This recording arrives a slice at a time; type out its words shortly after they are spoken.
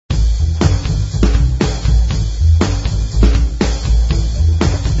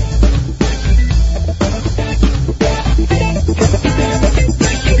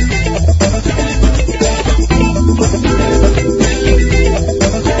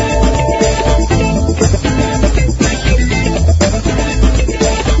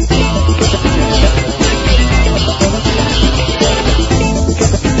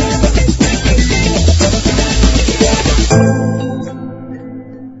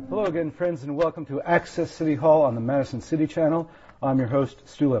Hello again, friends, and welcome to Access City Hall on the Madison City Channel. I'm your host,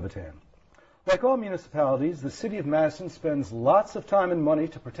 Stu Levitan. Like all municipalities, the City of Madison spends lots of time and money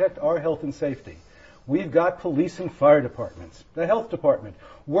to protect our health and safety. We've got police and fire departments, the health department,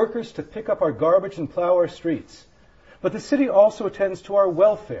 workers to pick up our garbage and plow our streets. But the city also attends to our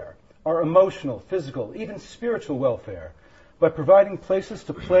welfare, our emotional, physical, even spiritual welfare, by providing places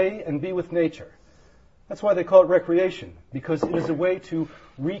to play and be with nature. That's why they call it recreation, because it is a way to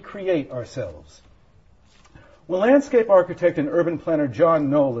recreate ourselves. When landscape architect and urban planner John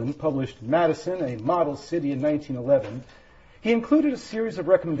Nolan published Madison, a Model City in 1911, he included a series of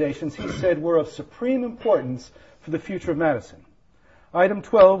recommendations he said were of supreme importance for the future of Madison. Item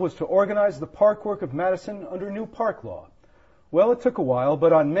 12 was to organize the park work of Madison under new park law. Well, it took a while,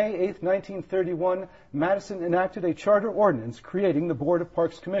 but on May 8, 1931, Madison enacted a charter ordinance creating the Board of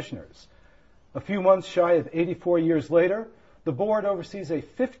Parks Commissioners. A few months shy of 84 years later, the board oversees a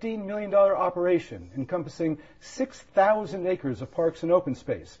 $15 million operation encompassing 6,000 acres of parks and open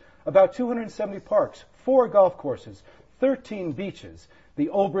space, about 270 parks, 4 golf courses, 13 beaches, the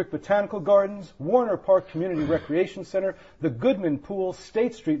Olbrich Botanical Gardens, Wallner Park Community Recreation Center, the Goodman Pool,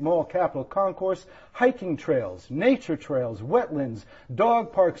 State Street Mall Capitol Concourse, hiking trails, nature trails, wetlands,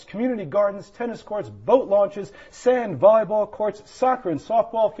 dog parks, community gardens, tennis courts, boat launches, sand volleyball courts, soccer and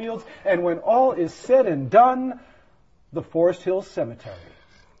softball fields, and when all is said and done, the Forest Hills Cemetery.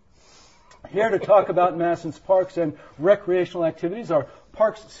 Here to talk about Madison's parks and recreational activities are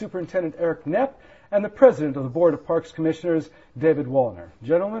Parks Superintendent Eric Knepp and the President of the Board of Parks Commissioners, David Wallner.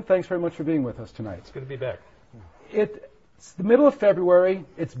 Gentlemen, thanks very much for being with us tonight. It's good to be back. It's the middle of February.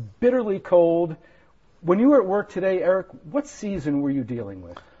 It's bitterly cold. When you were at work today, Eric, what season were you dealing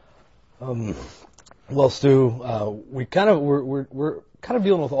with? Well, Stu, we're kind of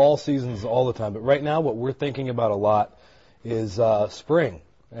dealing with all seasons all the time. But right now, what we're thinking about a lot is spring,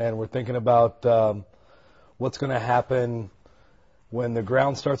 and we're thinking about what's going to happen when the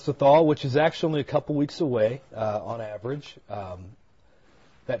ground starts to thaw, which is actually only a couple weeks away on average.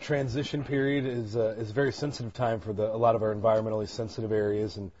 That transition period is a very sensitive time for a lot of our environmentally sensitive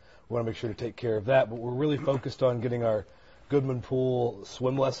areas, and we want to make sure to take care of that. But we're really focused on getting our Goodman Pool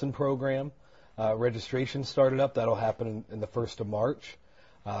swim lesson program registration started up. That'll happen in the 1st of March.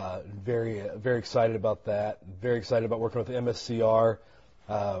 Very excited about that. Very excited about working with the MSCR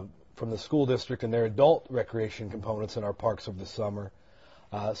from the school district and their adult recreation components in our parks over the summer.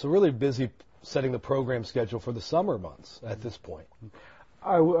 So really busy setting the program schedule for the summer months at this point.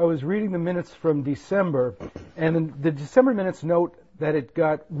 I was reading the minutes from December, and the December minutes note that it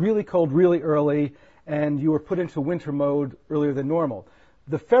got really cold really early, and you were put into winter mode earlier than normal.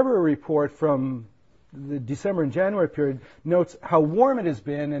 The February report from the December and January period notes how warm it has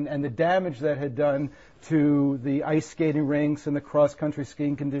been and the damage that had done to the ice skating rinks, and the cross-country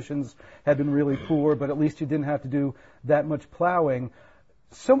skiing conditions had been really poor, but at least you didn't have to do that much plowing.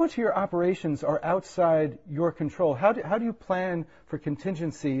 So much of your operations are outside your control. How do you plan for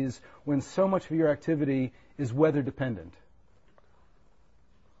contingencies when so much of your activity is weather dependent?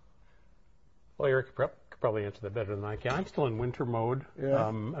 Well, Eric could probably answer that better than I can. I'm still in winter mode. Yeah.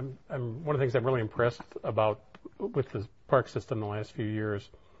 I'm one of the things I'm really impressed about with the park system the last few years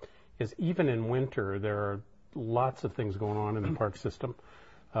is even in winter there are lots of things going on in the park system.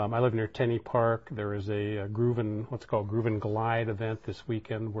 I live near Tenney Park. There is a what's called Groove and Glide event this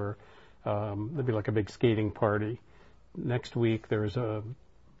weekend where there'll be like a big skating party. Next week there's the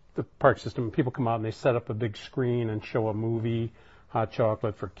park system. People come out and they set up a big screen and show a movie, hot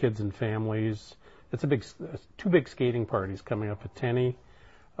chocolate for kids and families. It's two big skating parties coming up at Tenney.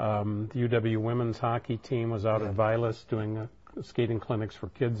 The UW women's hockey team was out at Vilas doing skating clinics for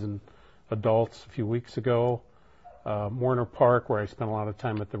kids and adults a few weeks ago. Warner Park, where I spent a lot of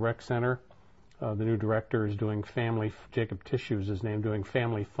time at the rec center, the new director is doing Jacob Tissue is his name, doing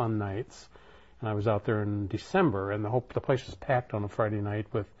family fun nights. And I was out there in December, and the place was packed on a Friday night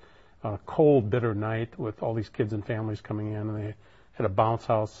with a cold, bitter night with all these kids and families coming in, and they had a bounce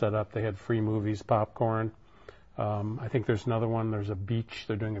house set up. They had free movies, popcorn. I think there's another one. There's a beach.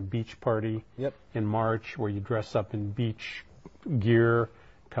 They're doing a beach party in March where you dress up in beach gear,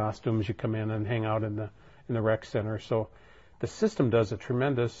 costumes. You come in and hang out in the rec center. So the system does a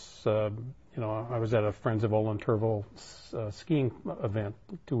tremendous. I was at a Friends of Olin Turville skiing event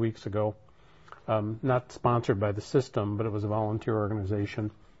 2 weeks ago. Not sponsored by the system, but it was a volunteer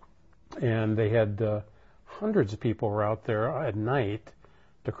organization, and they had hundreds of people were out there at night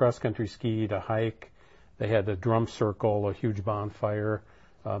to cross-country ski, to hike. They had a drum circle, a huge bonfire.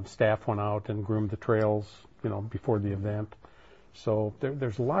 Staff went out and groomed the trails, before the event. So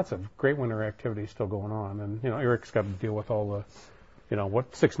there's lots of great winter activities still going on. And, Eric's got to deal with all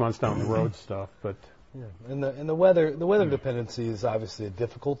what 6 months down the road stuff. But yeah, and the weather dependency is obviously a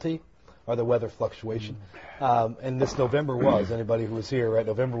difficulty, or the weather fluctuation. And this November was, anybody who was here, right?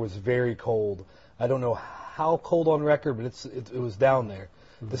 November was very cold. I don't know how cold on record, but it was down there.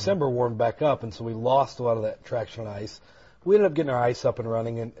 Mm-hmm. December warmed back up, and so we lost a lot of that traction on ice. We ended up getting our ice up and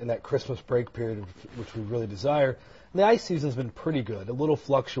running in that Christmas break period, which we really desire. And the ice season's been pretty good, a little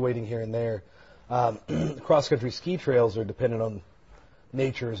fluctuating here and there. Cross-country ski trails are dependent on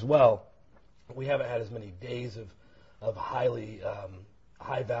nature as well. We haven't had as many days of high-value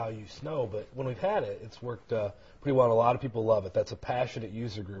snow, but when we've had it, it's worked pretty well, and a lot of people love it. That's a passionate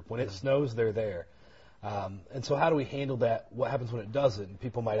user group. When it snows, they're there. And so how do we handle that? What happens when it doesn't? And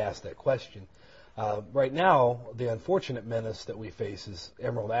people might ask that question. Right now, the unfortunate menace that we face is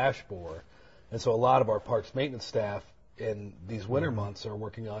emerald ash borer. And so a lot of our parks maintenance staff in these winter months are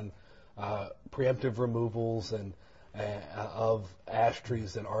working on preemptive removals and of ash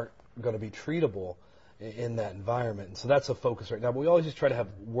trees that aren't going to be treatable in that environment. And so that's a focus right now. But we always just try to have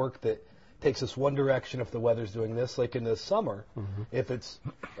work that takes us one direction if the weather's doing this. Like in the summer, if it's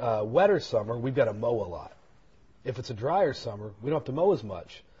wetter summer, we've got to mow a lot. If it's a drier summer, we don't have to mow as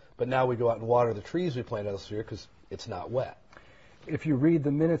much. But now we go out and water the trees we planted this year because it's not wet. If you read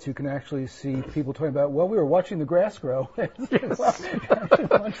the minutes, you can actually see people talking about, well, we were watching the grass grow. Watch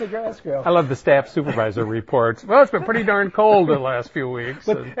the grass grow. I love the staff supervisor reports. Well, it's been pretty darn cold the last few weeks.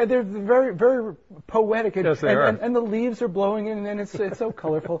 And they're very, very poetic. Yes, they are. And the leaves are blowing in, and it's so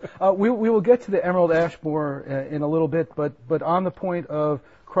colorful. We will get to the emerald ash borer in a little bit, but on the point of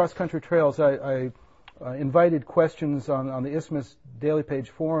cross-country trails, I invited questions on the Isthmus Daily Page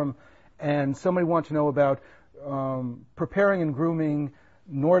forum, and somebody wanted to know about preparing and grooming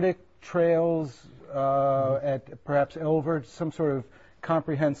Nordic trails at perhaps Elver, some sort of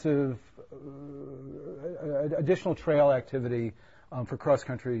comprehensive additional trail activity for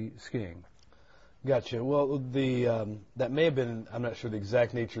cross-country skiing. Gotcha. Well, that may have been, I'm not sure the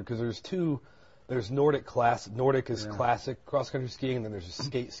exact nature, because there's Nordic is classic cross-country skiing, and then there's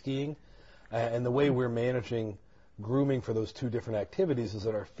skate skiing. And the way we're managing grooming for those two different activities is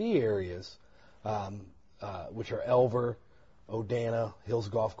that our fee areas, which are Elver, Odana, Hills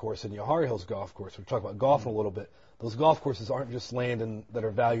Golf Course, and Yahari Hills Golf Course. We'll talk about golf in a little bit. Those golf courses aren't just land that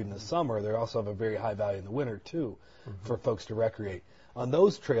are valued in the summer. They also have a very high value in the winter, too, for folks to recreate. On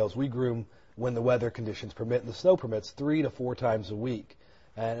those trails, we groom when the weather conditions permit and the snow permits 3 to 4 times a week.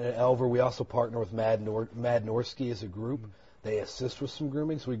 And at Elver, we also partner with Mad Norski as a group. They assist with some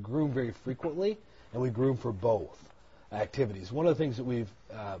grooming, so we groom very frequently, and we groom for both activities. One of the things that we've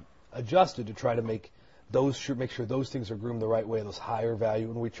adjusted to try to make sure those things are groomed the right way, those higher value,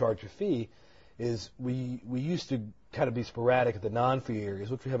 when we charge a fee, is we used to kind of be sporadic at the non-fee areas,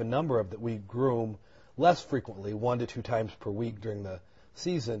 which we have a number of that we groom less frequently, 1 to 2 times per week during the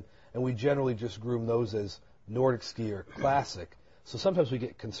season, and we generally just groom those as Nordic ski or classic. So sometimes we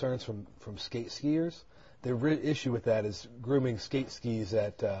get concerns from skate skiers. The issue with that is grooming skate skis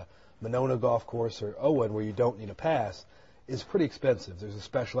at Monona Golf Course or Owen, where you don't need a pass, is pretty expensive. There's a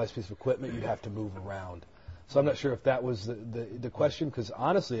specialized piece of equipment you'd have to move around. So I'm not sure if that was the question, because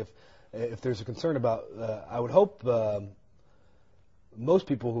honestly, if there's a concern about, I would hope most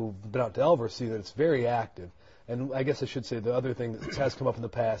people who've been out to Elver see that it's very active. And I guess I should say the other thing that has come up in the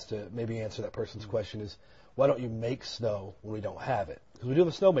past to maybe answer that person's question is, why don't you make snow when we don't have it? Because we do have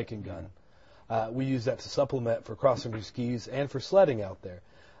a snowmaking gun. We use that to supplement for cross-country skis and for sledding out there.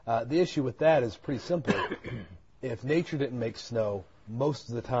 The issue with that is pretty simple. If nature didn't make snow, most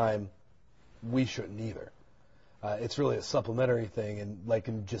of the time, we shouldn't either. It's really a supplementary thing. And like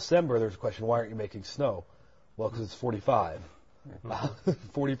in December, there's a question, why aren't you making snow? Well, because it's 45.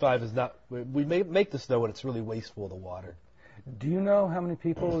 45 is not, we make the snow, and it's really wasteful of the water. Do you know how many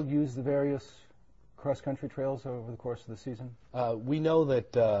people use the various cross-country trails over the course of the season? We know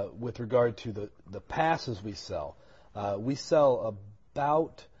that with regard to the passes we sell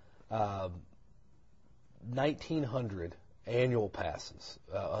about 1,900 annual passes,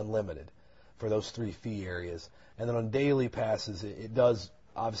 unlimited, for those 3 fee areas. And then on daily passes, it does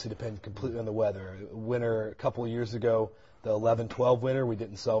obviously depend completely on the weather. Winter, a couple of years ago, the 11-12 winter, we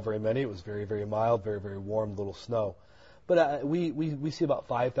didn't sell very many. It was very, very mild, very, very warm, little snow. But we see about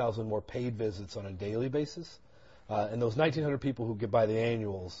 5,000 more paid visits on a daily basis. And those 1,900 people who get by the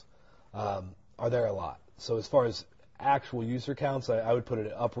annuals are there a lot. So as far as actual user counts, I would put it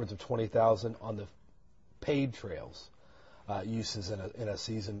at upwards of 20,000 on the paid trails uses in a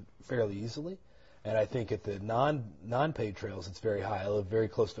season fairly easily. And I think at the non-paid trails, it's very high. I live very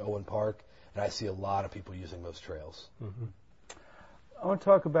close to Owen Park, and I see a lot of people using those trails. Mm-hmm. I want to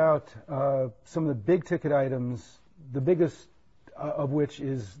talk about some of the big-ticket items. The biggest of which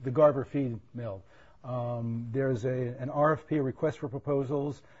is the Garver feed mill. There's an RFP, a request for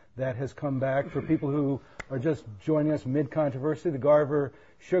proposals, that has come back for people who are just joining us mid-controversy. The Garver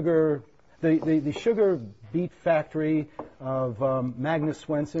sugar, the sugar beet factory of Magnus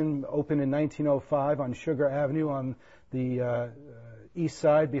Swenson opened in 1905 on Sugar Avenue on the east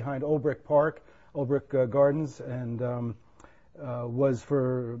side behind Olbrich Park, Olbrich Gardens, and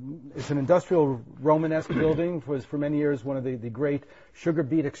it's an industrial Romanesque building, was for many years one of the great sugar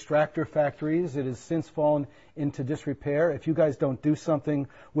beet extractor factories. It has since fallen into disrepair. If you guys don't do something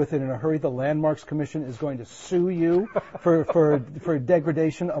with it in a hurry, the Landmarks Commission is going to sue you for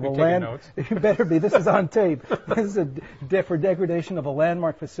degradation of a land. You better be. This is on tape. This is for degradation of a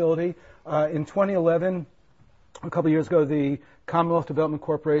landmark facility. In 2011, a couple of years ago, the Commonwealth Development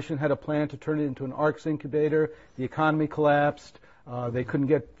Corporation had a plan to turn it into an ARCS incubator. The economy collapsed. They couldn't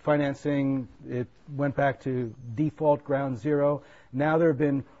get financing. It went back to default ground zero. Now there have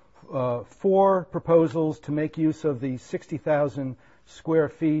been 4 proposals to make use of the 60,000 square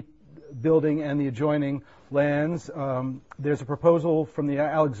feet building and the adjoining lands. There's a proposal from the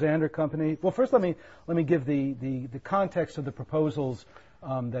Alexander Company. Well, first let me give the context of the proposals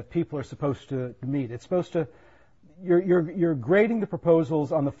that people are supposed to meet. It's supposed to You're grading the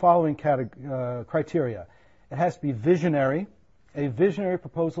proposals on the following criteria. It has to be visionary, a visionary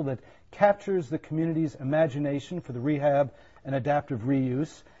proposal that captures the community's imagination for the rehab and adaptive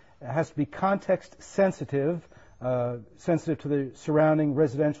reuse. It has to be context sensitive, sensitive to the surrounding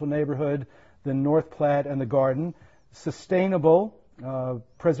residential neighborhood, the North Platte, and the Garden. Sustainable,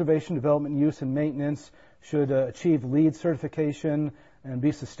 preservation, development, use, and maintenance should achieve LEED certification and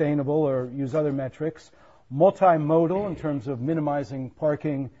be sustainable or use other metrics. Multimodal in terms of minimizing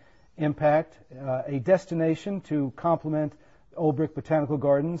parking impact, a destination to complement Olbrich Botanical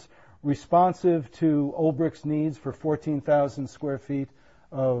Gardens, responsive to Olbrich's needs for 14,000 square feet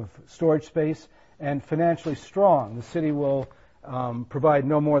of storage space, and financially strong. The city will provide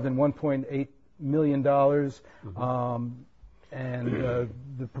no more than $1.8 million, and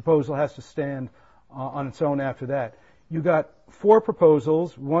the proposal has to stand on its own after that. You got 4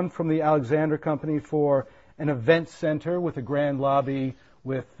 proposals, one from the Alexander Company for an event center with a grand lobby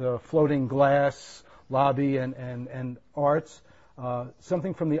with floating glass lobby and arts.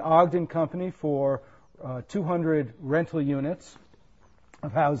 Something from the Ogden Company for 200 rental units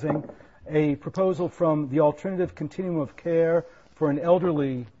of housing. A proposal from the Alternative Continuum of Care for an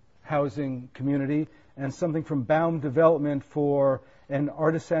elderly housing community. And something from Baum Development for an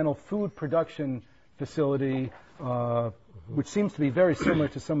artisanal food production facility, which seems to be very similar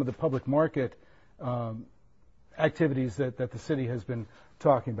to some of the public market activities that the city has been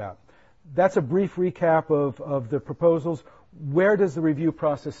talking about. That's a brief recap of the proposals. Where does the review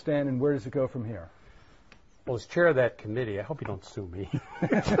process stand, and where does it go from here? Well, as chair of that committee, I hope you don't sue me.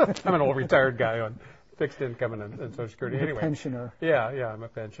 I'm an old retired guy on fixed income and Social Security. You're anyway, a pensioner. Yeah, I'm a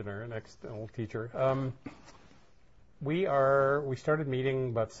pensioner, an old teacher. We started meeting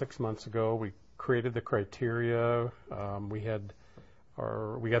about 6 months ago. We created the criteria. We got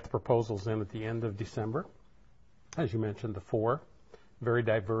the proposals in at the end of December. As you mentioned, the 4, very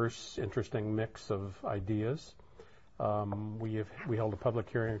diverse, interesting mix of ideas. We held a public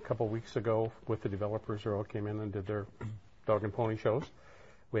hearing a couple of weeks ago with the developers who all came in and did their dog and pony shows.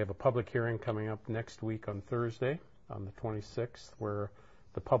 We have a public hearing coming up next week on Thursday, on the 26th, where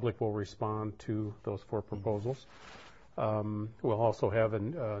the public will respond to those 4 proposals. We'll also have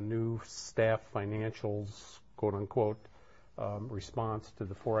a new staff financials, quote unquote, response to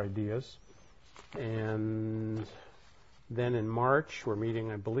the 4 ideas. And then in March, we're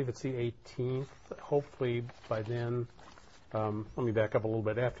meeting, I believe it's the 18th. Hopefully by then, let me back up a little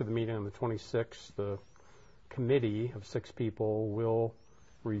bit. After the meeting on the 26th, the committee of 6 people will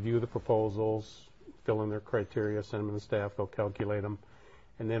review the proposals, fill in their criteria, send them to the staff, they'll calculate them,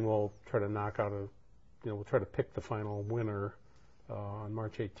 and then we'll try to we'll try to pick the final winner on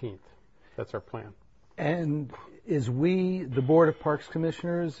March 18th. That's our plan. And is we the Board of Parks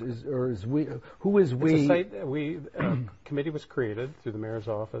Commissioners, who is we? Committee was created through the mayor's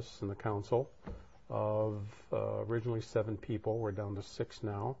office and the council of originally 7 people. We're down to 6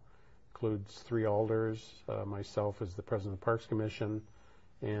 now. Includes 3 alders, myself as the president of the Parks Commission,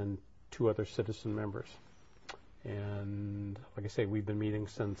 and 2 other citizen members. And like I say, we've been meeting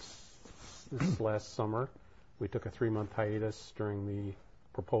since this last summer. We took a 3-month hiatus during the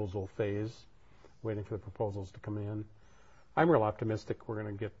proposal phase, waiting for the proposals to come in. I'm real optimistic we're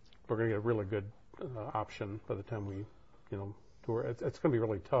going to get a really good option by the time we, tour. It's going to be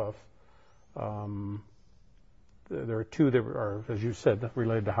really tough. There are 2 that are, as you said,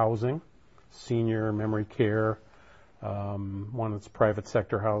 related to housing, senior, memory care, One that's private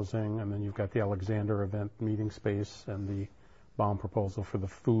sector housing, and then you've got the Alexander event meeting space and the bond proposal for the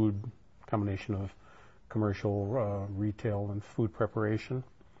food, combination of commercial, retail, and food preparation.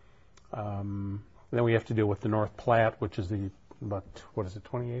 Then we have to deal with the North Platte, which is about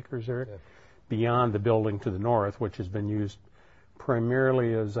 20 acres, Eric? Yeah. Beyond the building to the north, which has been used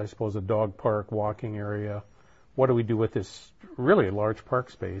primarily as, I suppose, a dog park, walking area. What do we do with this really large park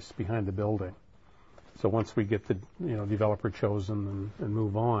space behind the building? So once we get the developer chosen and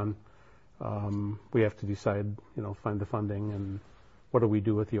move on, we have to decide, find the funding and what do we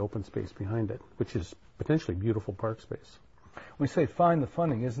do with the open space behind it, which is potentially beautiful park space. When you say find the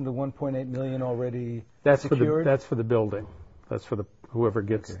funding, isn't the $1.8 million already that's secured? That's for the building. That's for whoever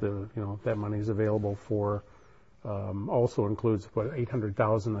gets that money is available for. Also includes about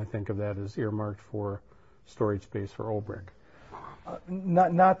 $800,000. I think of that is earmarked for storage space for Olbrich.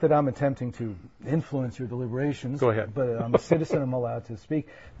 Not that I'm attempting to influence your deliberations. Go ahead. But I'm a citizen. I'm allowed to speak.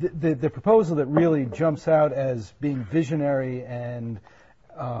 The proposal that really jumps out as being visionary and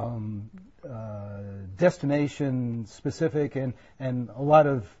destination specific and a lot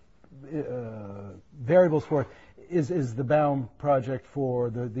of variables for it is the Baum project for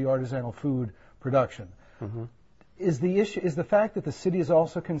the artisanal food production. Mm-hmm. Is the fact that the city is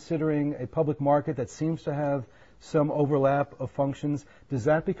also considering a public market that seems to have some overlap of functions, does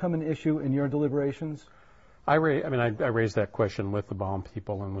that become an issue in your deliberations? I raised that question with the Baum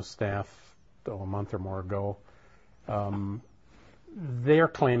people and with staff a month or more ago. They're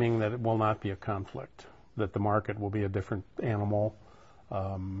claiming that it will not be a conflict, that the market will be a different animal,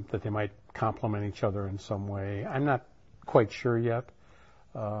 that they might complement each other in some way. I'm not quite sure yet.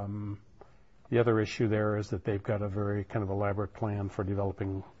 The other issue there is that they've got a very kind of elaborate plan for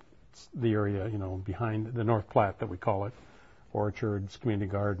developing the area, behind the North Platte that we call it, orchards, community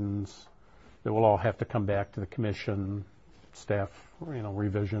gardens. That will all have to come back to the commission, staff,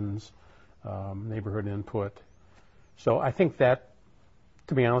 revisions, neighborhood input. So I think that,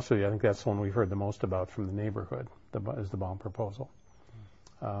 to be honest with you, I think that's the one we've heard the most about from the neighborhood, is the Baum proposal.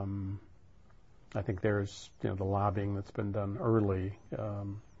 I think there's, the lobbying that's been done early,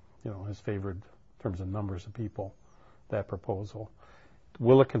 has favored, in terms of numbers of people, that proposal.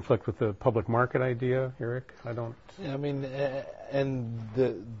 Will it conflict with the public market idea, Eric? I don't. Yeah, and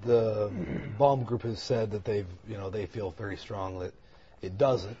the Baum group has said that they feel very strong that it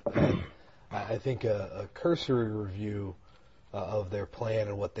doesn't. And I think a cursory review of their plan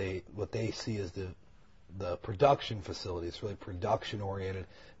and what they see as the production facility. It's really production oriented,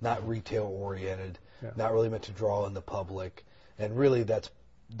 not retail oriented, not really meant to draw in the public. And really, that's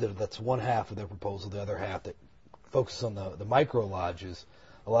one half of their proposal. The other half that focuses on the micro lodges.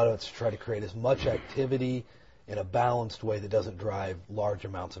 A lot of it's to try to create as much activity in a balanced way that doesn't drive large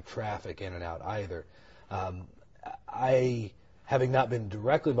amounts of traffic in and out either. I, having not been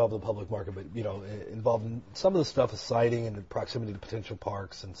directly involved in the public market, but involved in some of the stuff of siting and proximity to potential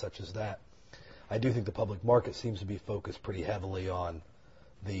parks and such as that, I do think the public market seems to be focused pretty heavily on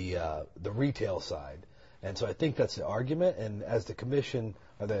the retail side. And so I think that's the argument. And as the commission,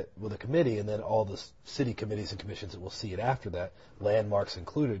 the committee, and then all the city committees and commissions that will see it after that, landmarks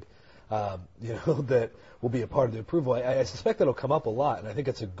included, that will be a part of the approval. I suspect that'll come up a lot, and I think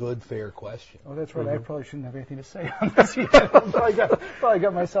it's a good, fair question. Oh, that's right. Mm-hmm. I probably shouldn't have anything to say on this yet. probably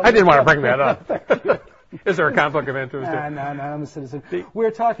got myself. I didn't want to bring that up. Is there a conflict of interest? No, I'm a citizen.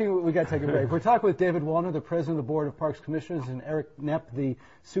 We're talking, we got to take a break. We're talking with David Wallner, the president of the Board of Parks Commissioners, and Eric Knepp, the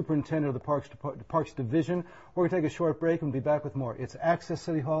superintendent of the Parks Division. We're going to take a short break and be back with more. It's Access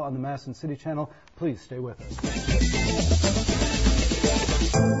City Hall on the Madison City Channel. Please stay with us.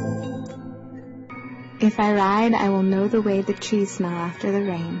 If I ride, I will know the way the trees smell after the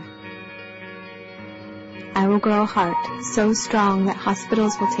rain. I will grow a heart so strong that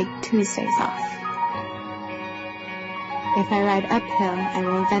hospitals will take Tuesdays off. If I ride uphill, I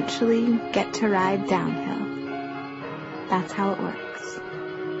will eventually get to ride downhill. That's how it works.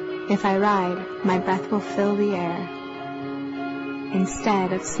 If I ride, my breath will fill the air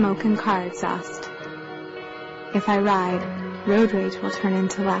instead of smoke and car exhaust. If I ride, road rage will turn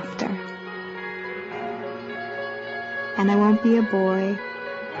into laughter. And I won't be a boy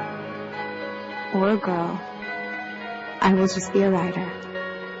or a girl. I will just be a rider.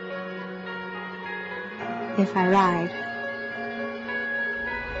 If I ride,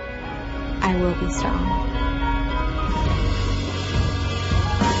 I will be strong.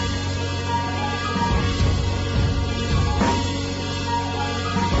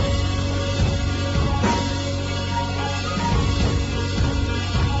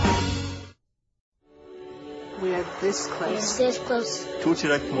 We are this close. Yes, this close. Tut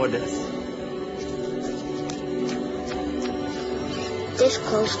direkt vor das. this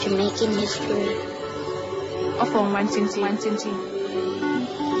close to making history.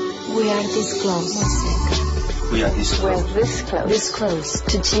 We are this close. We are this close. We're this close. This close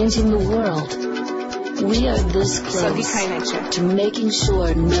to changing the world. We are this close to making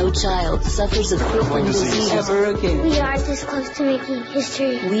sure no child suffers a crippling disease ever again. We are this close to making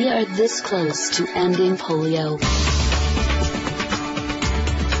history. We are this close to ending polio.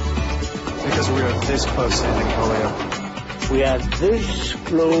 Because we are this close to ending polio. We are this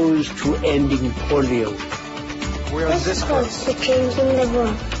close to ending polio. We are this close to changing the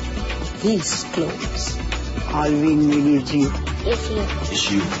world. This close. Alvin, is you. It's you.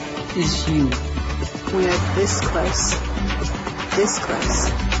 It's you. It's you. We are this close. This close.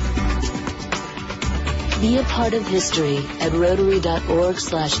 Be a part of history at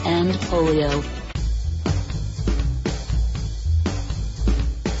Rotary.org/endpolio.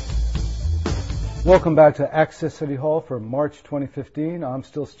 Welcome back to Access City Hall for March 2015. I'm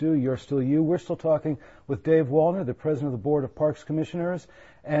still Stu, you're still you. We're still talking with Dave Wallner, the President of the Board of Parks Commissioners,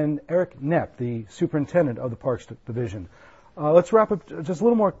 and Eric Knepp, the Superintendent of the Parks Division. Let's wrap up just a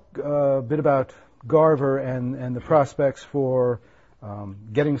little more bit about Garver and the prospects for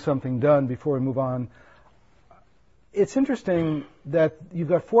getting something done before we move on. It's interesting that you've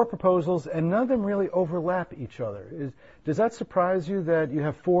got 4 proposals and none of them really overlap each other. Does that surprise you that you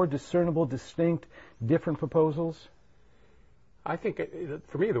have 4 discernible, distinct, different proposals? I think,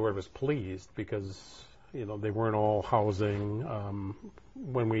 for me, the word was pleased because, they weren't all housing.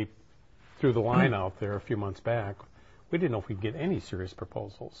 When we threw the line out there a few months back, we didn't know if we'd get any serious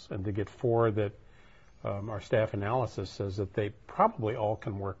proposals. And to get 4 that our staff analysis says that they probably all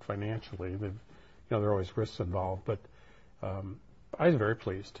can work financially. There are always risks involved, but I was very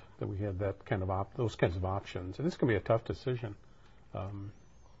pleased that we had that kind of those kinds of options. And this can be a tough decision.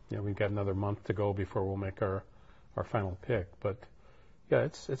 We've got another month to go before we'll make our final pick. But yeah,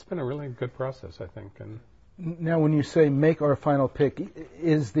 it's been a really good process, I think. And now, when you say make our final pick,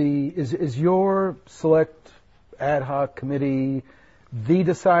 is your select ad hoc committee the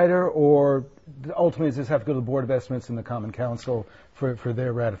decider, or ultimately does this have to go to the Board of Estimates and the Common Council for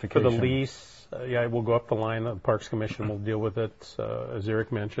their ratification? For the lease, we'll go up the line. The Parks Commission will deal with it. As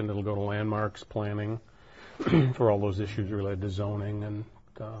Eric mentioned, it'll go to landmarks, planning, for all those issues related to zoning and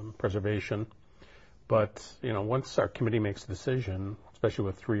preservation. But, once our committee makes a decision, especially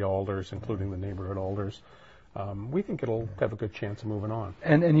with 3 alders, including the neighborhood alders, we think it'll have a good chance of moving on.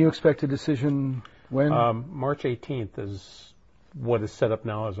 And you expect a decision when? March 18th is what is set up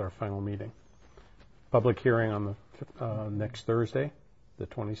now as our final meeting. Public hearing on the next Thursday, the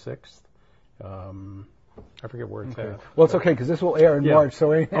 26th. I forget where it's at. Well, it's okay because this will air in March,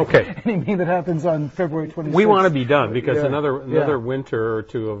 so anything that happens on February 26th. We want to be done because another winter or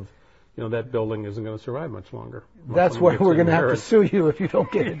two of that building isn't going to survive much longer. That's why we're going to have to sue you if you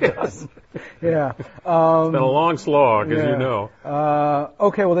don't get it done. Yeah. It's been a long slog, as you know.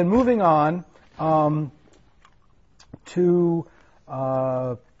 Okay, well then moving on to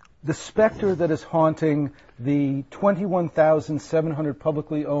the specter that is haunting the 21,700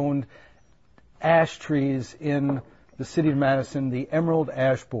 publicly owned ash trees in the city of Madison, the emerald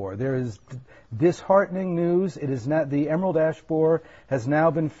ash borer. There is disheartening news. It is not, the emerald ash borer has now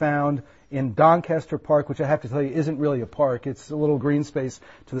been found in Doncaster Park, which I have to tell you isn't really a park. It's a little green space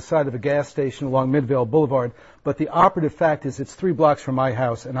to the side of a gas station along Midvale Boulevard. But the operative fact is it's 3 blocks from my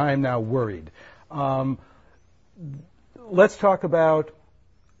house, and I am now worried. Let's talk about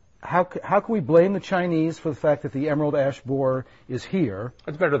how can we blame the Chinese for the fact that the emerald ash borer is here?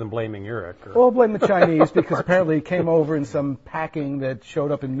 It's better than blaming Eric. Well, blame the Chinese because apparently it came over in some packing that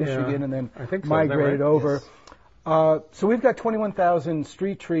showed up in Michigan and then migrated over. Yes. So we've got 21,000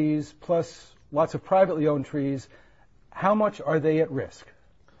 street trees plus lots of privately owned trees. How much are they at risk?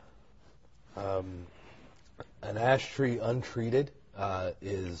 An ash tree untreated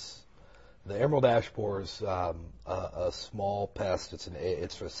is... The emerald ash borer is a small pest. It's a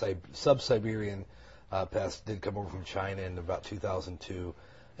sub-Siberian pest. Did come over from China in about 2002.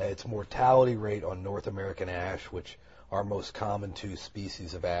 Its mortality rate on North American ash, which are most common 2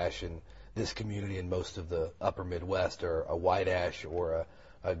 species of ash in this community and most of the upper Midwest, are a white ash or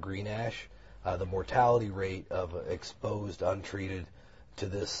a green ash. The mortality rate of exposed untreated to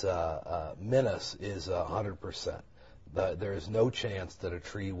this menace is 100%. There is no chance that a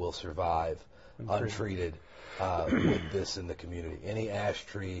tree will survive untreated with this in the community. Any ash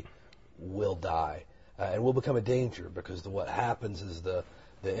tree will die and will become a danger because what happens is the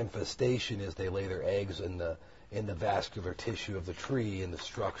infestation is they lay their eggs in the vascular tissue of the tree, in the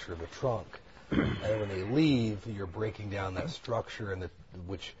structure of the trunk. And when they leave, you're breaking down that structure,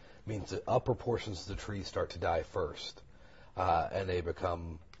 which means the upper portions of the tree start to die first. and they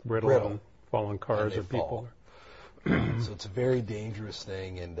become brittle and fall on cars or people. So it's a very dangerous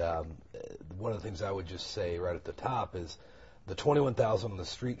thing, and one of the things I would just say right at the top is the 21,000 on the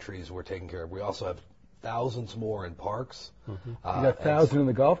street trees we're taking care of. We also have thousands more in parks. You got 1,000 in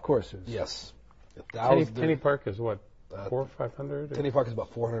the golf courses. Yes. Tenney Park is what, 400 or 500? Tenney Park is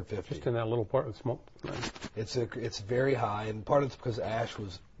about 450. Just in that little part of smoke. It's very high, and part of it's because ash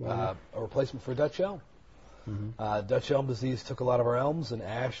was a replacement for Dutch elm. Dutch elm disease took a lot of our elms, and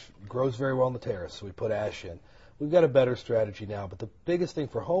ash grows very well on the terrace, so we put ash in. We've got a better strategy now, but the biggest thing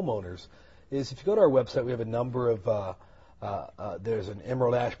for homeowners is if you go to our website, we have a number of there's an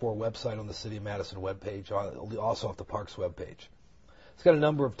Emerald Ash Borer website on the City of Madison webpage, also off the Parks webpage. It's got a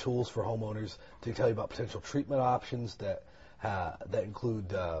number of tools for homeowners to tell you about potential treatment options that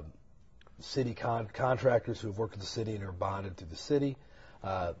include city contractors who have worked with the city and are bonded through the city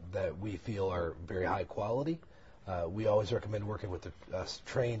that we feel are very high quality. We always recommend working with a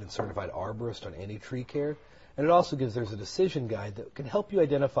trained and certified arborist on any tree care. And it also there's a decision guide that can help you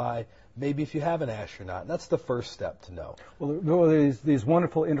identify maybe if you have an ash or not. And that's the first step to know. Well, there's these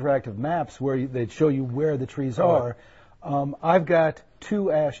wonderful interactive maps where they show you where the trees are. I've got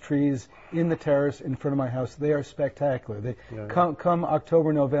 2 ash trees in the terrace in front of my house. They are spectacular. Come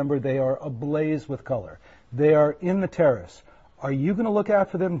October, November, they are ablaze with color. They are in the terrace. Are you going to look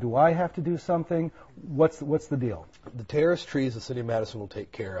out for them? Do I have to do something? What's the deal? The terrace trees the City of Madison will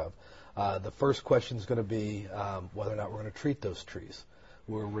take care of. The first question is going to be whether or not we're going to treat those trees.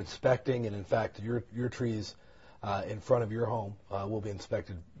 We're inspecting, and in fact, your trees in front of your home will be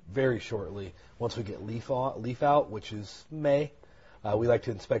inspected very shortly once we get leaf out, which is May. We like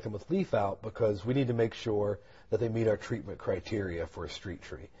to inspect them with leaf out because we need to make sure that they meet our treatment criteria for a street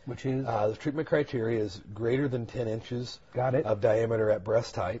tree. Which is? The treatment criteria is greater than 10 inches of diameter at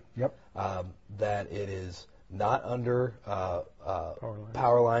breast height. Yep. That it is not under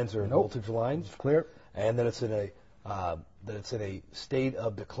power lines or voltage lines. Clear. And that it's in a state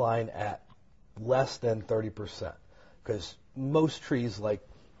of decline at less than 30%. Because most trees, like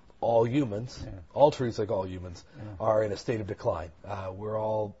all humans, all trees like all humans, are in a state of decline. We're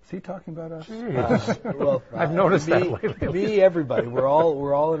all. Is he talking about us? Well, I've noticed that lately. Everybody. We're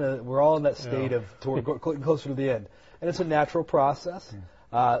all in that state of closer to the end, and it's a natural process.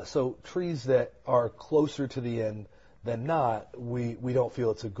 So trees that are closer to the end than not, we don't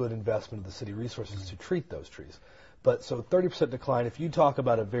feel it's a good investment of the city resources to treat those trees. But so 30% decline. If you talk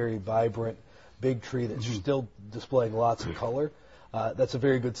about a very vibrant, big tree that's still displaying lots of color, that's a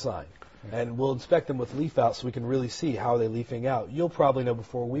very good sign. And we'll inspect them with leaf out so we can really see how they're leafing out. You'll probably know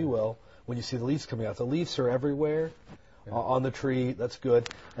before we will when you see the leaves coming out. The leaves are everywhere on the tree. That's good.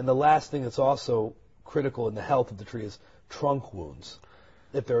 And the last thing that's also critical in the health of the tree is trunk wounds.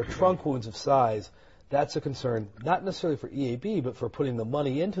 If there are trunk wounds of size, that's a concern, not necessarily for EAB, but for putting the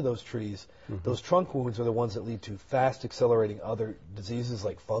money into those trees. Those trunk wounds are the ones that lead to fast accelerating other diseases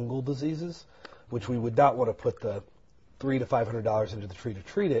like fungal diseases, which we would not want to put the $300 to $500 into the tree to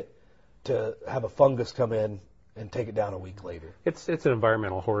treat it, to have a fungus come in and take it down a week later. It's an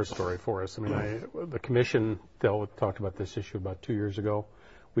environmental horror story for us. I mean, the commission talked about this issue about 2 years ago.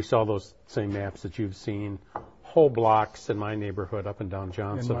 We saw those same maps that you've seen, whole blocks in my neighborhood up and down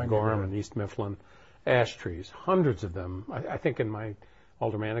Johnson, Gorham, and East Mifflin, ash trees, hundreds of them. I think in my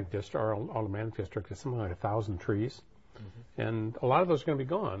aldermanic district, there's something like 1,000 trees. And a lot of those are going to be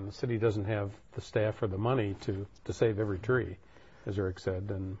gone. The city doesn't have the staff or the money to save every tree, as Eric said.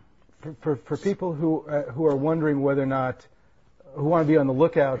 And for people who are wondering whether or not, who want to be on the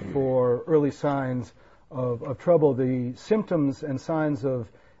lookout for early signs of trouble, the symptoms and signs of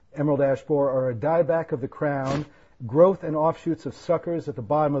emerald ash borer are a dieback of the crown, growth and offshoots of suckers at the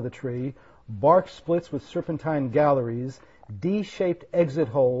bottom of the tree, bark splits with serpentine galleries, D-shaped exit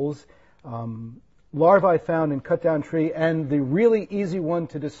holes, larvae found in cut-down tree, and the really easy one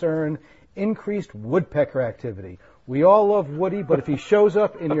to discern, increased woodpecker activity. We all love Woody, but if he shows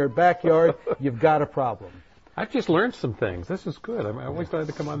up in your backyard, you've got a problem. I've just learned some things. This is good. I always glad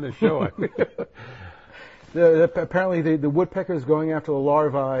to come on this show. Apparently, the woodpecker is going after the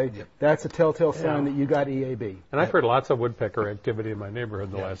larvae. Yep. That's a telltale sign that you got EAB. And I've heard lots of woodpecker activity in my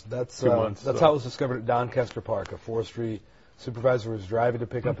neighborhood the last 2 months. That's how it was discovered at Doncaster Park. A forestry supervisor was driving to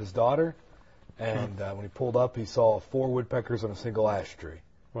pick up his daughter, and when he pulled up, he saw 4 woodpeckers on a single ash tree.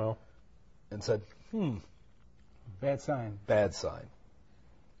 Well, and said, bad sign. Bad sign.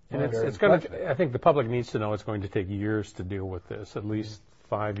 And it's going to. I think the public needs to know it's going to take years to deal with this. At least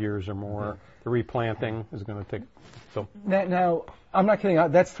 5 years or more. The replanting is going to take. So now, I'm not kidding.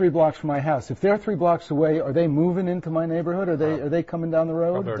 That's 3 blocks from my house. If they're 3 blocks away, are they moving into my neighborhood? Are they coming down the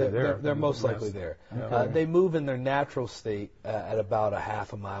road? They're most likely there. Okay. They move in their natural state at about a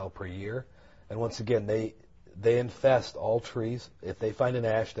half a mile per year, and once again they infest all trees. If they find an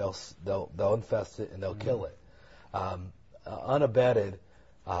ash, they'll infest it and they'll kill it. Unabated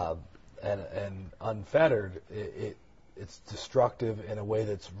and unfettered, it's destructive in a way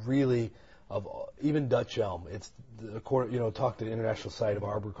that's really even Dutch elm. It's talk to the International Society of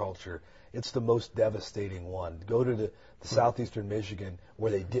Arboriculture. It's the most devastating one. Go to the southeastern Michigan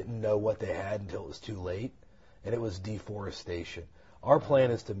where they didn't know what they had until it was too late, and it was deforestation. Our plan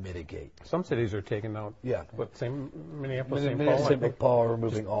is to mitigate. Some cities are taking out. Yeah. Minneapolis, St. Paul, are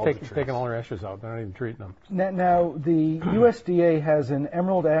removing all the trees. Taking all their ashes out. They're not even treating them. Now the USDA has an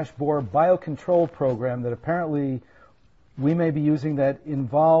emerald ash borer biocontrol program that apparently we may be using that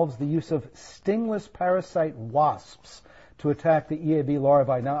involves the use of stingless parasite wasps to attack the EAB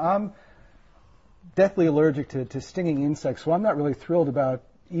larvae. Now, I'm deathly allergic to stinging insects, so I'm not really thrilled about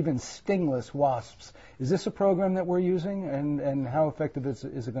even stingless wasps. Is this a program that we're using, and how effective is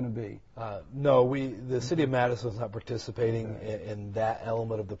it going to be? No, the city of Madison is not participating in that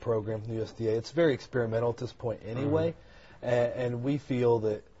element of the program from the USDA. It's very experimental at this point anyway, and we feel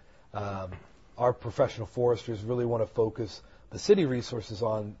that our professional foresters really want to focus the city resources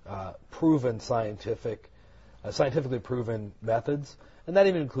on proven scientifically proven methods, and that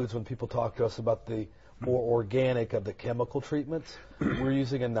even includes when people talk to us about the more organic of the chemical treatments. We're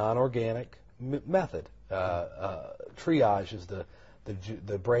using a non-organic method. Triage is the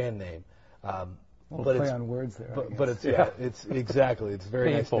brand name. Play on words there. But it's exactly. It's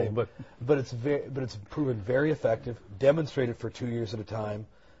very painful, nice name. But it's proven very effective. Demonstrated for 2 years at a time.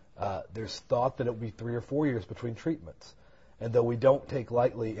 There's thought that it will be 3 or 4 years between treatments, and though we don't take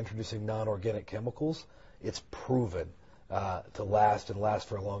lightly introducing non-organic chemicals, it's proven to last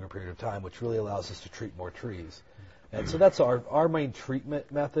for a longer period of time, which really allows us to treat more trees. And so that's our main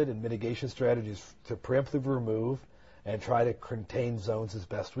treatment method and mitigation strategy is to preemptively remove and try to contain zones as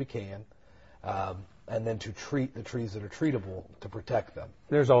best we can, and then to treat the trees that are treatable to protect them.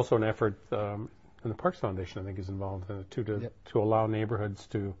 There's also an effort, and the Parks Foundation, I think, is involved in it, to allow neighborhoods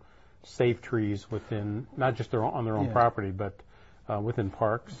to save trees within, not just on their own property, but within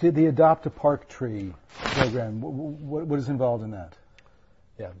parks. Did the Adopt a Park Tree program, what is involved in that?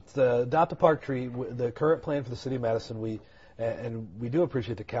 Yeah, it's the Adopt a Park Tree, the current plan for the city of Madison. We do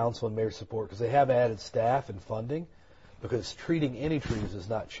appreciate the council and mayor's support because they have added staff and funding, because treating any trees is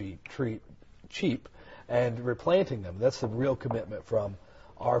not cheap, and replanting them, that's the real commitment from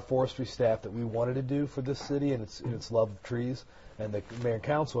our forestry staff that we wanted to do for this city and its love of trees, and the mayor and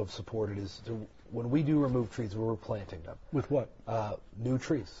council have supported is when we do remove trees, we're replanting them. With what? New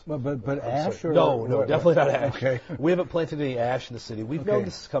trees. But ash? Or no, definitely not ash. Okay. We haven't planted any ash in the city. We've known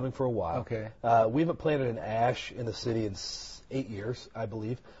this is coming for a while. Okay. We haven't planted an ash in the city in 8 years, I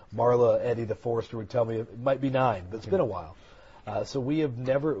believe. Marla Eddy, the forester, would tell me it might be 9, but it's been a while. So we have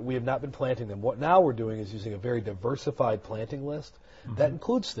not been planting them. What now we're doing is using a very diversified planting list that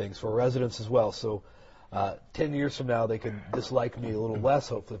includes things for residents as well. So 10 years from now, they could dislike me a little less,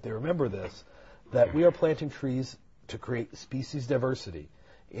 hopefully, if they remember this, that we are planting trees to create species diversity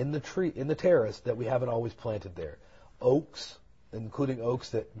in the terrace that we haven't always planted there. Oaks, including oaks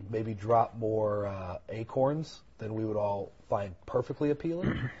that maybe drop more acorns than we would all find perfectly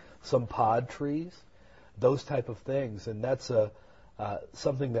appealing. Some pod trees, those type of things, and that's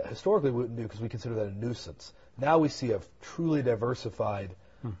something that historically we wouldn't do because we consider that a nuisance. Now we see a truly diversified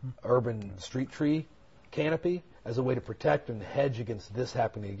urban street tree canopy as a way to protect and hedge against this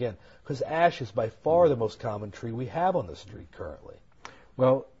happening again, because ash is by far the most common tree we have on the street currently.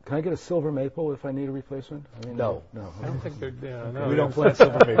 Well, can I get a silver maple if I need a replacement? No. I don't think they're. We don't plant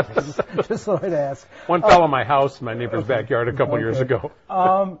silver maples. Just thought I'd ask. One fell on my house in my neighbor's backyard a couple years ago.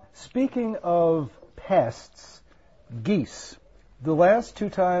 Speaking of pests, geese. The last 2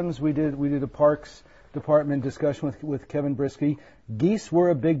 times we did a Parks Department discussion with Kevin Brisky, geese were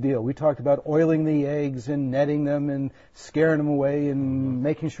a big deal. We talked about oiling the eggs and netting them and scaring them away and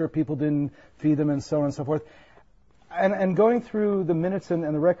making sure people didn't feed them and so on and so forth. And going through the minutes and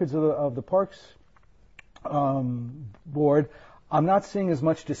the records of the Parks Board, I'm not seeing as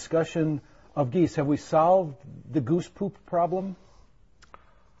much discussion of geese. Have we solved the goose poop problem?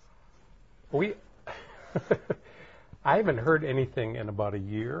 I haven't heard anything in about a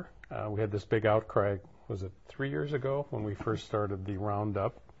year. We had this big outcry, was it 3 years ago when we first started the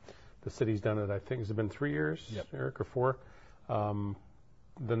roundup? The city's done it, I think, has it been 3 years, Eric, or 4?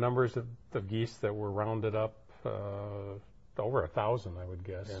 the numbers of geese that were rounded up, over 1,000, I would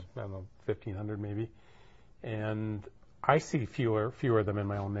guess. I don't know, 1,500 maybe. And I see fewer of them in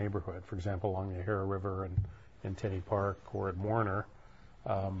my own neighborhood. For example, along the O'Hara River and in Tenney Park or at Wallner.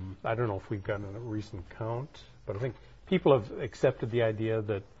 I don't know if we've gotten a recent count, but I think people have accepted the idea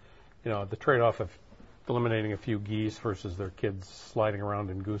that, the trade-off of eliminating a few geese versus their kids sliding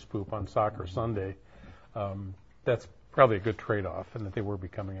around in goose poop on soccer Sunday, that's probably a good trade-off, and that they were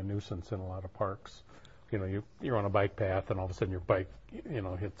becoming a nuisance in a lot of parks. You're on a bike path, and all of a sudden your bike,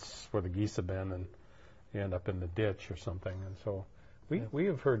 hits where the geese have been, and you end up in the ditch or something. And so we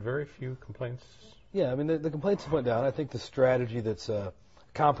have heard very few complaints. Yeah, I mean, the complaints have went down. I think the strategy that's a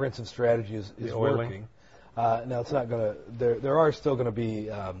comprehensive strategy is working. Now, it's not going to, there are still going to be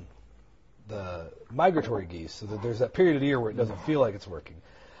the migratory geese, so that there's that period of the year where it doesn't feel like it's working.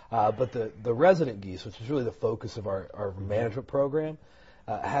 But the resident geese, which is really the focus of our management program,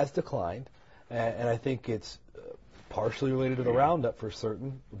 has declined. And I think it's partially related to the Roundup for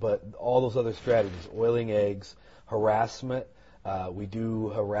certain, but all those other strategies, oiling eggs, harassment. We do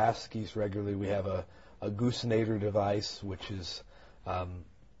harass geese regularly. We have a goosinator device, which is,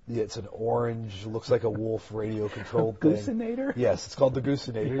 it's an orange, looks like a wolf radio-controlled thing. Goosinator? Yes, it's called the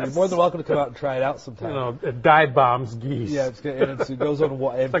goosinator. Yes. You're more than welcome to come out and try it out sometime. It dive bombs geese. Yeah, it goes on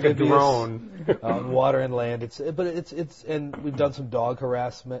water. It's like a drone. On water and land. And we've done some dog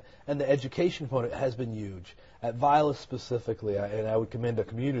harassment, and the education component has been huge. At Viola specifically, and I would commend the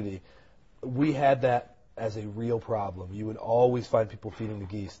community, we had that as a real problem. You would always find people feeding the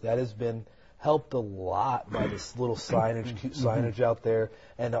geese. That has been helped a lot by this little signage out there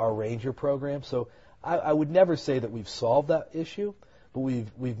and our ranger program. So I would never say that we've solved that issue, but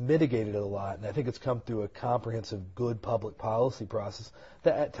we've mitigated it a lot, and I think it's come through a comprehensive, good public policy process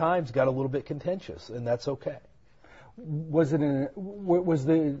that at times got a little bit contentious, and that's okay. Was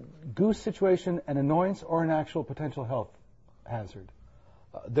the goose situation an annoyance or an actual potential health hazard?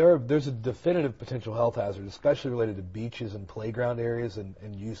 There's a definitive potential health hazard, especially related to beaches and playground areas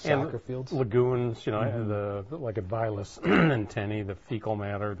and youth soccer fields. Lagoons, like at Vilas and Tenney, the fecal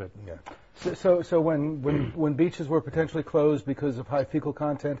matter. So when beaches were potentially closed because of high fecal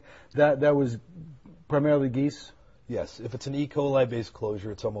content, that was primarily geese? Yes. If it's an E. coli-based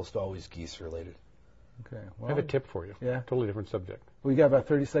closure, it's almost always geese-related. Okay. Well, I have a tip for you. Yeah. Totally different subject. We got about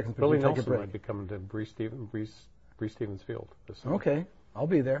 30 seconds before we take a break. Billy Nelson might be coming to Bree Stevens Field this summer. Okay. I'll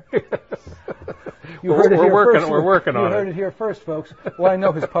be there. We're working on it. You heard it here first, folks. Well, I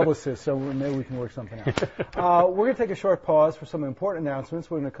know his publicist, so maybe we can work something out. We're going to take a short pause for some important announcements.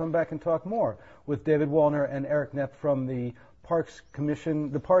 We're going to come back and talk more with David Wallner and Eric Knepp from the Parks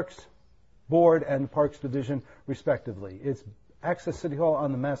Commission, the Parks Board and Parks Division, respectively. It's Access City Hall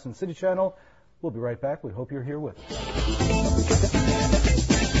on the Madison City Channel. We'll be right back. We hope you're here with us.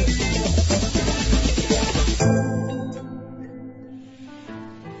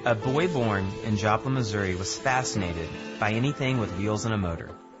 A boy born in Joplin, Missouri was fascinated by anything with wheels and a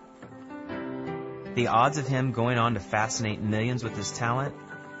motor. The odds of him going on to fascinate millions with his talent?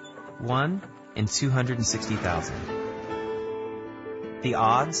 1 in 260,000. The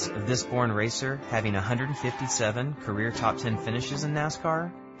odds of this born racer having 157 career top 10 finishes in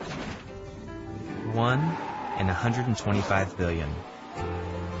NASCAR? 1 in 125 billion.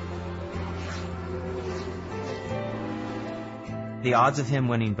 The odds of him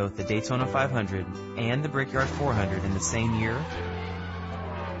winning both the Daytona 500 and the Brickyard 400 in the same year?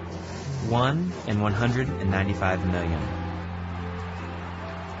 1 in 195 million.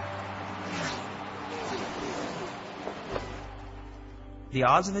 The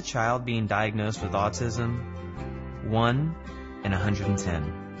odds of a child being diagnosed with autism? 1 in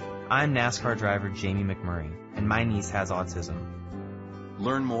 110. I'm NASCAR driver Jamie McMurray, and my niece has autism.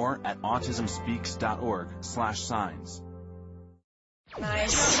 Learn more at autismspeaks.org/signs.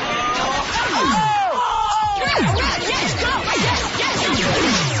 Nice.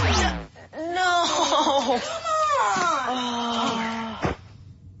 No! Come on!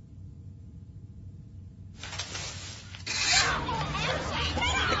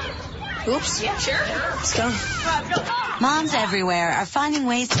 Oops. Yeah, sure. Let's go. Moms everywhere are finding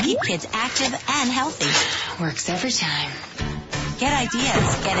ways to keep kids active and healthy. Works every time. Get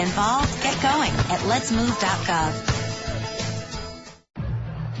ideas, get involved, get going at letsmove.gov.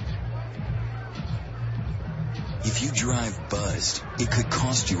 If you drive buzzed, it could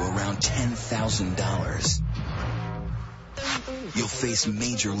cost you around $10,000. You'll face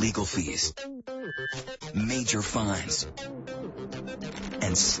major legal fees, major fines,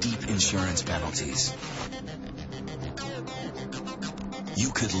 and steep insurance penalties.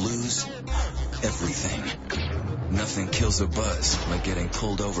 You could lose everything. Nothing kills a buzz like getting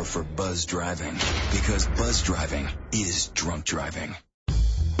pulled over for buzz driving, because buzz driving is drunk driving.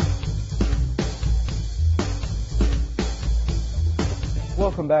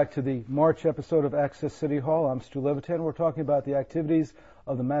 Welcome back to the March episode of Access City Hall. I'm Stu Levitan. We're talking about the activities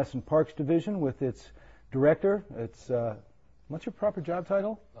of the Madison Parks Division with its director. What's your proper job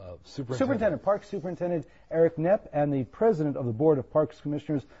title? Superintendent, Parks Superintendent Eric Knepp, and the president of the Board of Parks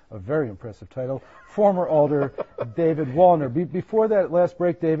Commissioners, a very impressive title, former Alder David Wallner. Before that last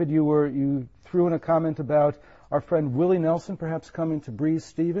break, David, you threw in a comment about our friend Willie Nelson perhaps coming to Breeze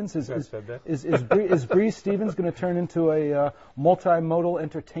Stevens. Is Breeze Stevens going to turn into a multimodal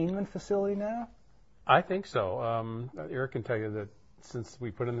entertainment facility now? I think so. Eric can tell you that since we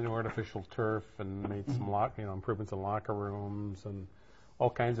put in the new artificial turf and made some improvements in locker rooms and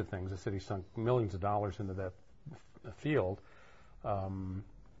all kinds of things, the city sunk millions of dollars into that field. The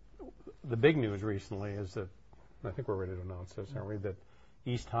big news recently is that, I think we're ready to announce this, aren't we, that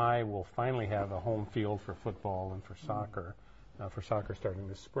East High will finally have a home field for football and for soccer starting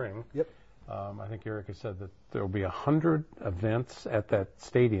this spring. Yep. I think Eric has said that there will be 100 events at that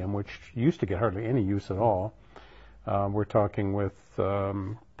stadium, which used to get hardly any use at all. We're talking with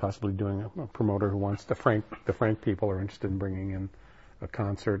possibly doing a promoter who wants the Frank people are interested in bringing in a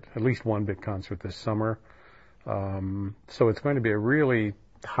concert, at least one big concert this summer. So it's going to be a really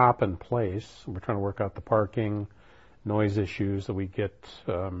hopping place. We're trying to work out the parking, noise issues that we get,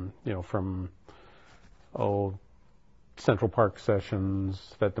 from Central Park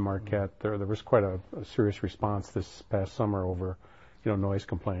sessions, Fête de Marquette. There was quite a serious response this past summer over, noise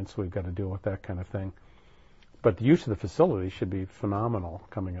complaints. So we've got to deal with that kind of thing. But the use of the facility should be phenomenal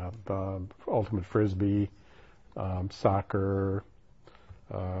coming up. Ultimate Frisbee, soccer,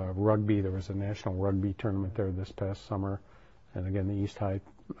 rugby. There was a national rugby tournament there this past summer. And again, the East High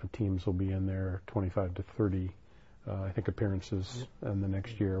teams will be in there 25 to 30, I think, appearances in the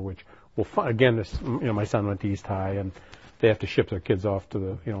next year, which will, again, my son went to East High, and they have to ship their kids off to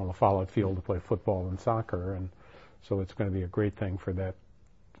the fallout field to play football and soccer. And so it's going to be a great thing for that.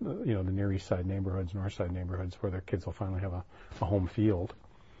 The near East Side neighborhoods, North Side neighborhoods, where their kids will finally have a home field.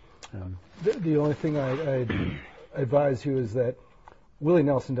 The only thing I advise you is that Willie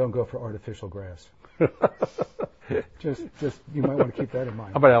Nelson don't go for artificial grass. just you might want to keep that in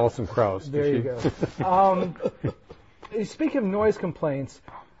mind. How about Alison Krauss? There you go. Speaking of noise complaints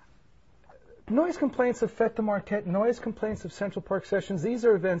affect the Marquette. Noise complaints of Central Park Sessions. These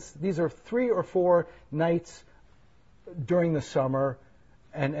are events. These are 3 or 4 nights during the summer.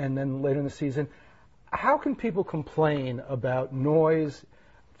 And then later in the season, how can people complain about noise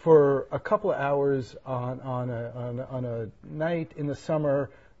for a couple of hours on a night in the summer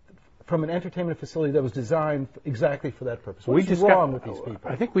from an entertainment facility that was designed exactly for that purpose? What's wrong with these people?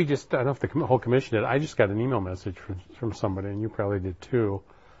 I think I don't know if the whole commission did. I just got an email message from somebody, and you probably did too,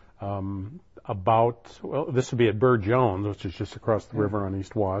 this would be at Burr Jones, which is just across the river on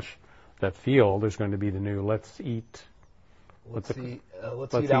East Wash. That field, there's going to be the new Let's Eat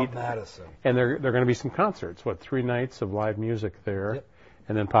out Madison. And there are going to be some concerts. 3 nights of live music there, yep.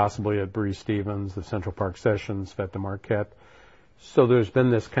 And then possibly at Breeze Stevens, the Central Park Sessions, Fête de Marquette. So there's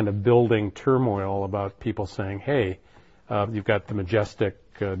been this kind of building turmoil about people saying, hey, you've got the Majestic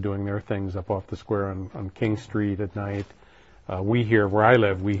doing their things up off the square on King Street at night. We hear, where I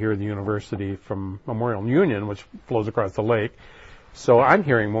live, we hear the university from Memorial Union, which flows across the lake. So I'm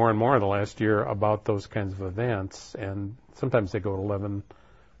hearing more and more the last year about those kinds of events, and sometimes they go to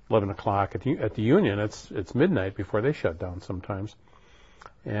 11 o'clock at the Union. It's midnight before they shut down sometimes.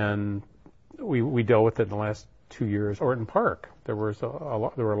 And we dealt with it in the last 2 years. Orton Park, there were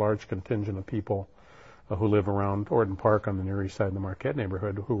a large contingent of people who live around Orton Park on the Near East Side of the Marquette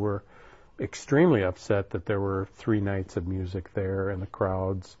neighborhood who were extremely upset that there were 3 nights of music there and the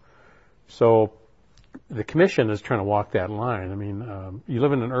crowds. So the commission is trying to walk that line. I mean, you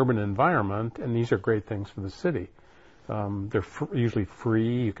live in an urban environment, and these are great things for the city. They're usually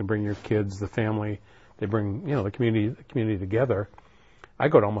free. You can bring your kids, the family. They bring, the community together. I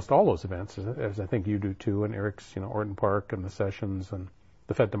go to almost all those events, as I think you do too, and Eric's, Orton Park and the Sessions and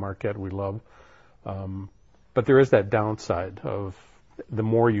the Fête de Marquette we love. But there is that downside of the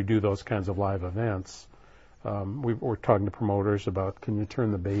more you do those kinds of live events. We're talking to promoters about, can you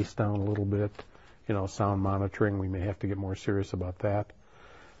turn the bass down a little bit? Sound monitoring, we may have to get more serious about that.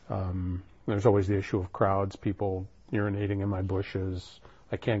 There's always the issue of crowds, people urinating in my bushes.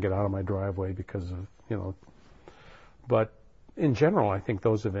 I can't get out of my driveway because of, But in general, I think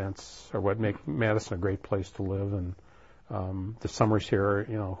those events are what make Madison a great place to live. And the summers here,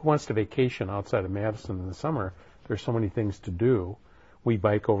 who wants to vacation outside of Madison in the summer? There's so many things to do. we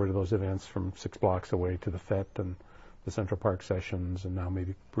bike over to those events from 6 blocks away to the FET and the Central Park sessions, and now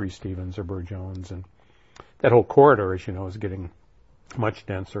maybe Bree Stevens or Burr Jones. And that whole corridor, as you know, is getting much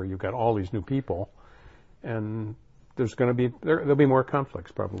denser. You've got all these new people, and there'll be more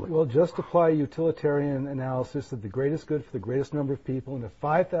conflicts probably. Well, just apply utilitarian analysis that the greatest good for the greatest number of people, and if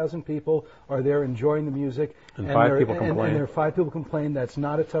 5,000 people are there enjoying the music, and 5 people complain, and there are 5 people complain, that's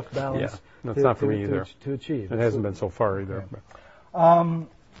not a tough balance. Yeah, that's not for me either. To achieve. It hasn't been so far either. Okay.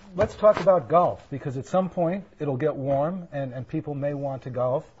 Let's talk about golf, because at some point it'll get warm, and people may want to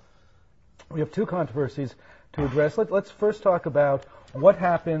golf. We have 2 controversies to address. Let's first talk about what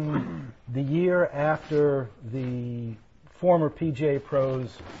happened the year after the former PGA pros,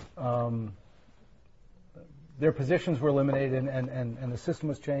 their positions were eliminated and the system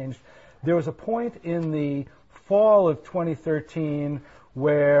was changed. There was a point in the fall of 2013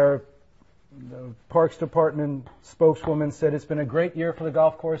 where the Parks Department spokeswoman said it's been a great year for the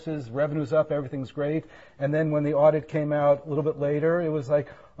golf courses, revenue's up, everything's great. And then when the audit came out a little bit later, it was like,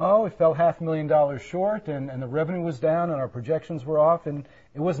 oh, it fell $500,000 short, and the revenue was down, and our projections were off, and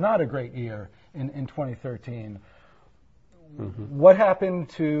it was not a great year in 2013. Mm-hmm. What happened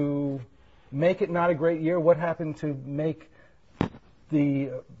to make it not a great year? What happened to make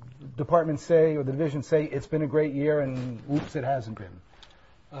the department say, or the division say, it's been a great year, and oops, it hasn't been?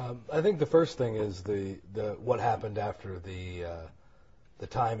 I think the first thing is the what happened after the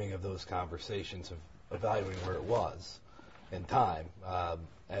timing of those conversations of evaluating where it was in time.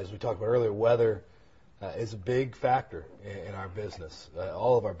 As we talked about earlier, weather is a big factor in our business,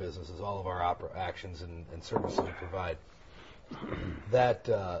 all of our businesses, all of our actions and services we provide. That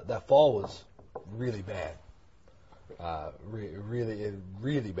fall was really bad,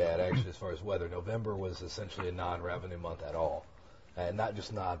 really bad actually as far as weather. November was essentially a non-revenue month at all. And not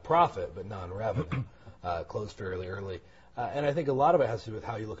just non-profit, but non-revenue, closed fairly early. And I think a lot of it has to do with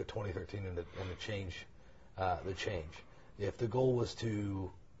how you look at 2013 and the change. If the goal was to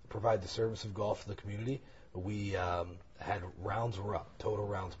provide the service of golf to the community, we had rounds were up. Total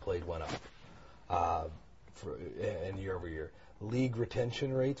rounds played went up and year over year. League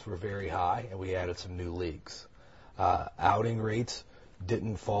retention rates were very high, and we added some new leagues. Outing rates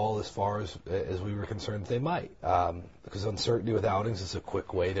didn't fall as far as we were concerned they might, because uncertainty with outings is a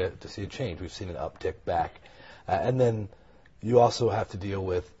quick way to see a change. We've seen an uptick back. And then you also have to deal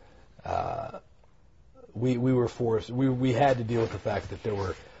with, we had to deal with the fact that there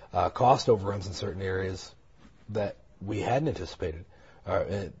were cost overruns in certain areas that we hadn't anticipated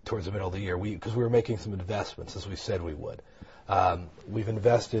towards the middle of the year, because we were making some investments, as we said we would. We've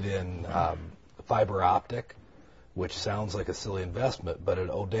invested in fiber optic, which sounds like a silly investment, but at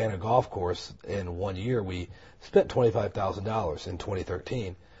Odana Golf Course in 1 year we spent $25,000 in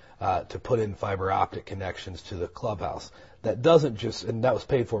 2013 to put in fiber optic connections to the clubhouse. That doesn't just, and that was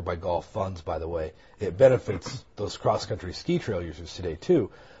paid for by golf funds, by the way. It benefits those cross-country ski trail users today too,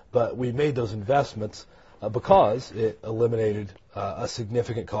 but we made those investments because it eliminated a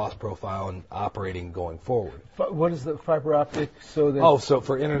significant cost profile in operating going forward. What is the fiber optic? So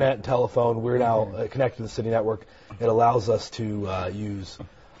for internet and telephone, we're now connected to the city network. It allows us to use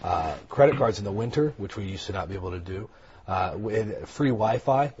credit cards in the winter, which we used to not be able to do. Free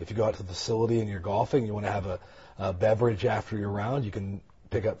Wi-Fi. If you go out to the facility and you're golfing, you want to have a beverage after your round, you can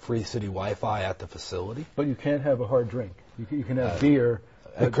pick up free city Wi-Fi at the facility. But you can't have a hard drink. You can have beer.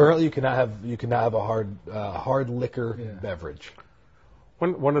 Currently, you cannot have a hard liquor beverage.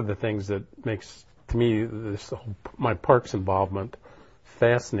 One of the things that makes to me my parks involvement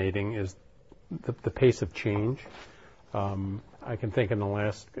fascinating is the pace of change. I can think in the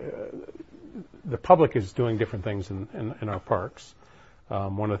last, the public is doing different things in our parks.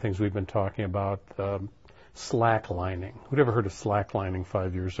 One of the things we've been talking about, slacklining. Who'd ever heard of slacklining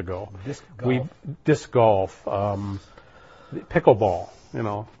 5 years ago? Disc golf. Pickleball. You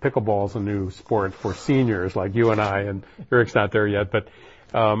know, pickleball is a new sport for seniors like you and I, and Eric's not there yet, but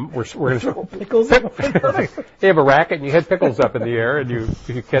we're going to pickles. You have a racket and you hit pickles up in the air and you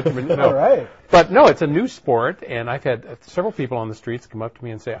catch them. All right. But no, it's a new sport, and I've had several people on the streets come up to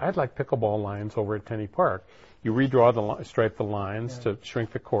me and say, "I'd like pickleball lines over at Tenney Park." You redraw stripe the lines to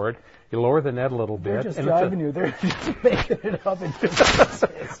shrink the court. You lower the net a little bit. They're just driving you. They're just making it up.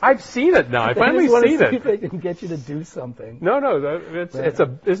 I've seen it now. I finally seen it. See if they can get you to do something. No,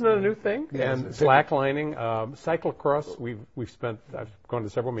 isn't it a new thing? Yeah, and slacklining, cyclocross. I've gone to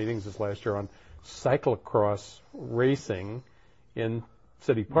several meetings this last year on cyclocross racing in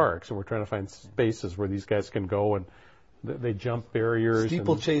city parks, and we're trying to find spaces where these guys can go and they jump barriers.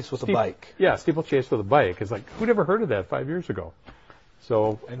 Steeplechase with a bike. Yeah, steeplechase with a bike. It's like, who'd ever heard of that 5 years ago?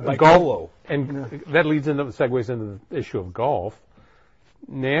 So golf, and that segues into the issue of golf.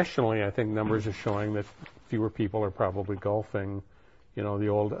 nationally, I think numbers are showing that fewer people are probably golfing. You know,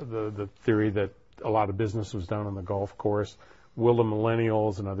 the theory that a lot of business was done on the golf course. Will the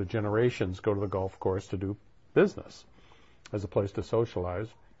millennials and other generations go to the golf course to do business as a place to socialize?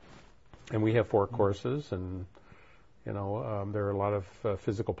 And we have 4 courses, and there are a lot of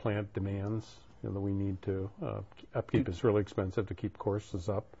physical plant demands that we need to upkeep. Is really expensive to keep courses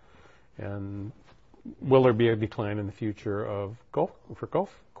up. And will there be a decline in the future of golf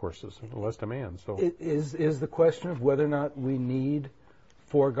courses, less demand? So is the question of whether or not we need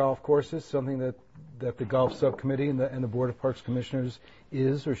 4 golf courses something that the golf subcommittee and the Board of Parks Commissioners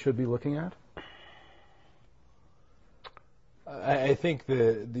is or should be looking at? I think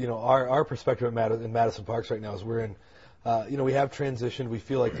our perspective in Madison Parks right now is we're in, we have transitioned. We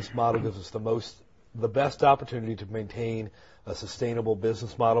feel like this model gives us the best opportunity to maintain a sustainable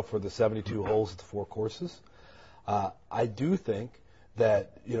business model for the 72 holes at the 4 courses. I do think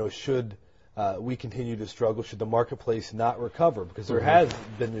that, should we continue to struggle, should the marketplace not recover, because there has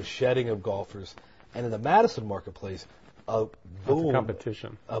been this shedding of golfers, and in the Madison marketplace, a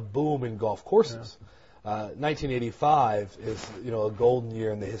boom in golf courses. Yeah. 1985 is, a golden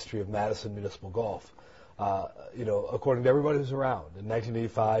year in the history of Madison municipal golf. According to everybody who's around. In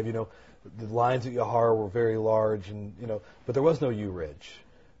 1985, the lines at Yahara were very large, and but there was no U Ridge.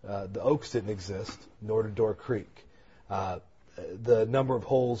 The Oaks didn't exist, nor did Door Creek. The number of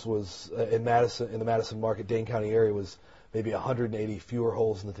holes was in the Madison market, Dane County area, was maybe 180 fewer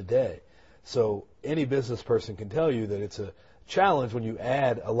holes than today. So any business person can tell you that it's a challenge when you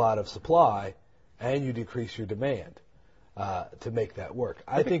add a lot of supply and you decrease your demand to make that work.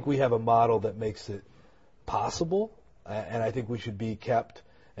 I think we have a model that makes it possible, and I think we should be kept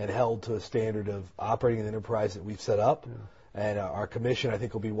and held to a standard of operating an enterprise that we've set up. Yeah. And our commission, I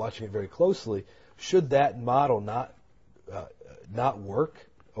think, will be watching it very closely. Should that model not work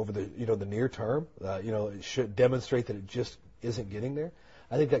over the near term, it should demonstrate that it just isn't getting there,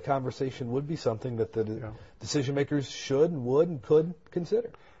 I think that conversation would be something that the decision makers should and would and could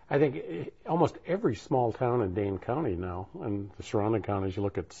consider. I think almost every small town in Dane County now, and the surrounding counties, you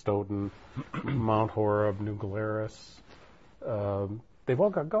look at Stoughton, Mount Horeb, New Glarus, they've all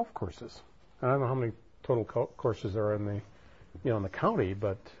got golf courses. I don't know how many total courses there are in the county,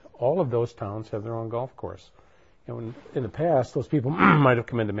 but all of those towns have their own golf course. In the past, those people might have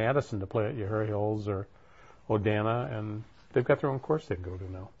come into Madison to play at Yahara Hills or Odana, and they've got their own course they can go to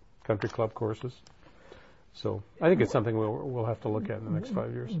now, country club courses. So I think it's something we'll have to look at in the next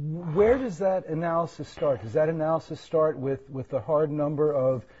 5 years. Where does that analysis start? Does that analysis start with the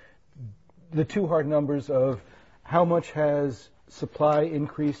two hard numbers of how much has supply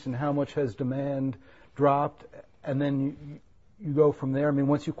increased and how much has demand dropped, and then you go from there? I mean,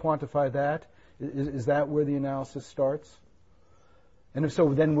 once you quantify that, is that where the analysis starts? And if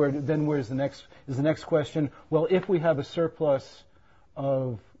so, then where's the next question? Well, if we have a surplus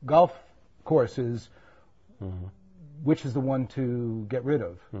of golf courses, which is the one to get rid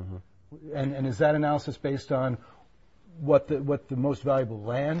of? And is that analysis based on what the most valuable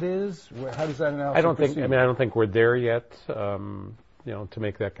land is? How does that analysis proceed? I don't think we're there yet, to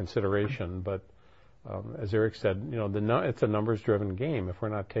make that consideration. But as Eric said, it's a numbers-driven game. If we're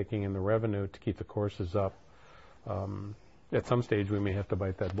not taking in the revenue to keep the courses up, at some stage we may have to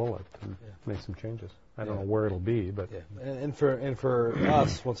bite that bullet and make some changes. I don't know where it'll be, but and for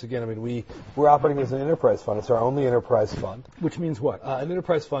us, once again, we're operating as an enterprise fund. It's our only enterprise fund. Which means what? An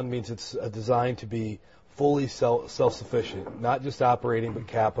enterprise fund means it's designed to be fully self-sufficient, not just operating but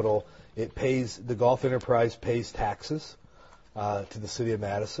capital. The golf enterprise pays taxes to the city of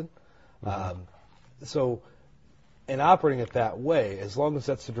Madison. So, in operating it that way, as long as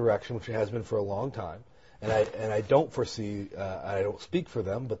that's the direction, which it has been for a long time, and I don't foresee, I don't speak for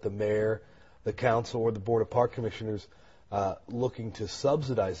them, but the mayor, the council, or the Board of Park Commissioners looking to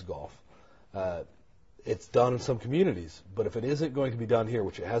subsidize golf. It's done in some communities, but if it isn't going to be done here,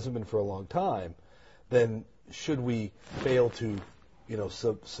 which it hasn't been for a long time, then should we fail to,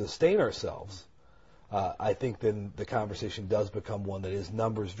 sustain ourselves, I think then the conversation does become one that is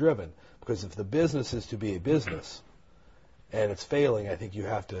numbers driven. Because if the business is to be a business and it's failing, I think you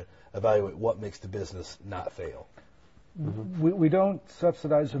have to evaluate what makes the business not fail. We don't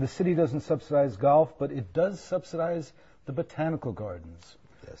subsidize, or the city doesn't subsidize golf, but it does subsidize the botanical gardens.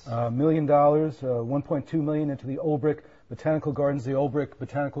 Yes. $1 million, $1.2 million into the Olbrich Botanical Gardens. The Olbrich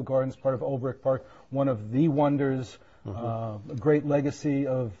Botanical Gardens, part of Olbrich Park, one of the wonders, a great legacy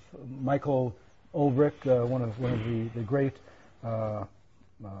of Michael Olbrich, one of the great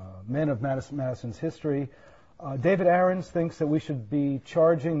men of Madison's history. David Aarons thinks that we should be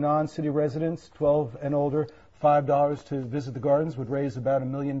charging non-city residents, 12 and older, $5 to visit the gardens would raise about $1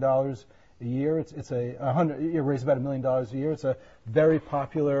 million a year. It raise about $1 million a year. It's a very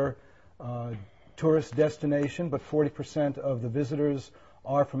popular tourist destination, but 40% of the visitors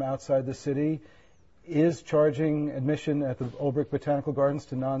are from outside the city. Is charging admission at the Olbrich Botanical Gardens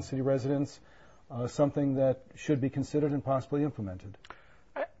to non-city residents something that should be considered and possibly implemented?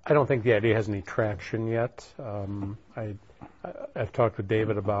 I don't think the idea has any traction yet. I've talked with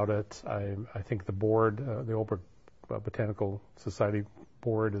David about it. I think the board, the Olbrich Botanical Society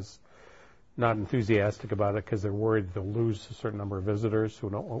board, is not enthusiastic about it because they're worried they'll lose a certain number of visitors who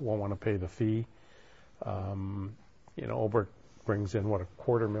won't want to pay the fee. Olbrich brings in, what,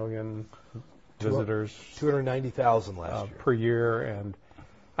 250,000 visitors? 290,000 last year. Per year. And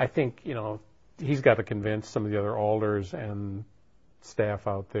I think, he's got to convince some of the other alders and staff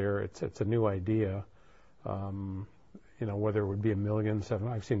out there. It's a new idea. Whether it would be $1 million,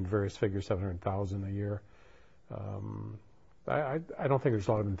 I've seen various figures, 700,000 a year. I don't think there's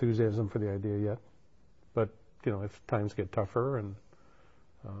a lot of enthusiasm for the idea yet. But, if times get tougher and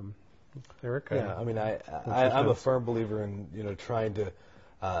Eric? Yeah, I'm a firm believer in, trying to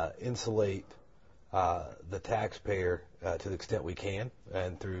insulate the taxpayer to the extent we can,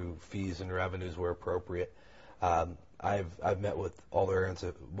 and through fees and revenues where appropriate. I've met with Alderians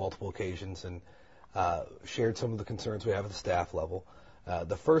at multiple occasions and shared some of the concerns we have at the staff level.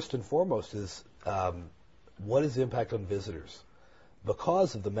 The first and foremost is what is the impact on visitors?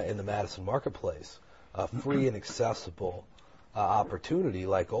 Because of in the Madison marketplace, a free and accessible opportunity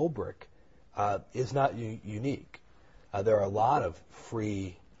like Olbrich is not unique. There are a lot of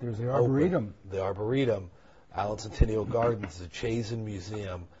free. There's the Arboretum. The Arboretum, Allen Centennial Gardens, the Chazen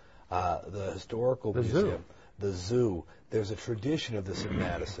Museum, the Historical Museum, the Zoo. There's a tradition of this in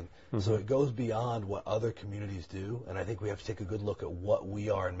Madison. So it goes beyond what other communities do, and I think we have to take a good look at what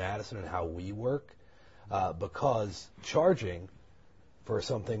we are in Madison and how we work, because charging for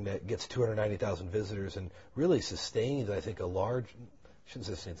something that gets 290,000 visitors and really sustains, I think,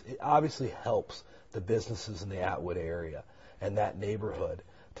 it obviously helps the businesses in the Atwood area and that neighborhood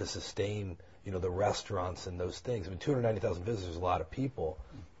to sustain, the restaurants and those things. 290,000 visitors is a lot of people.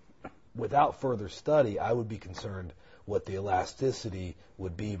 Without further study, I would be concerned what the elasticity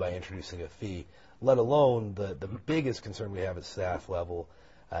would be by introducing a fee, let alone the biggest concern we have at staff level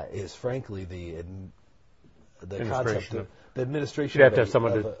is, frankly, the concept of the administration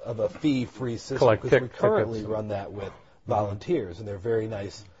of a fee-free system, because we currently run that with volunteers, and they're very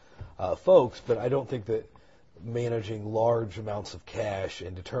nice folks, but I don't think that managing large amounts of cash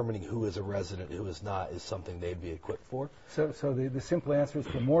and determining who is a resident, who is not, is something they'd be equipped for. So the simple answer is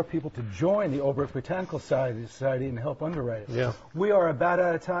for more people to join the Olbrich Botanical Society and help underwrite it. Yeah. We are about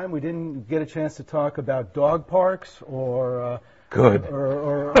out of time. We didn't get a chance to talk about dog parks or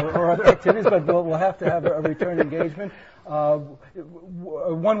other activities, but we'll have to have a return engagement.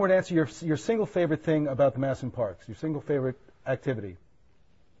 One word answer, your single favorite thing about the Madison parks, your single favorite activity.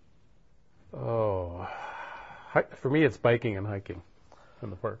 Oh, for me, it's biking and hiking in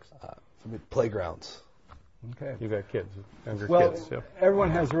the parks. For me, playgrounds. Okay. You got kids, younger kids. Yeah.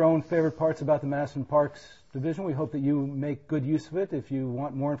 Everyone has their own favorite parts about the Madison Parks Division. We hope that you make good use of it. If you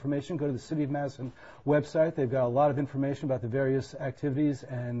want more information, go to the City of Madison website. They've got a lot of information about the various activities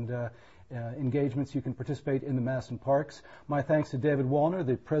and engagements you can participate in the Madison Parks. My thanks to David Wallner,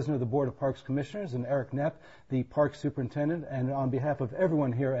 the President of the Board of Parks Commissioners, and Eric Knepp, the Parks Superintendent. And on behalf of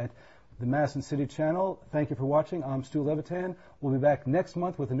everyone here at the Madison City Channel, thank you for watching. I'm Stu Levitan. We'll be back next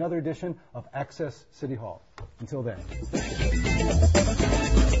month with another edition of Access City Hall. Until then.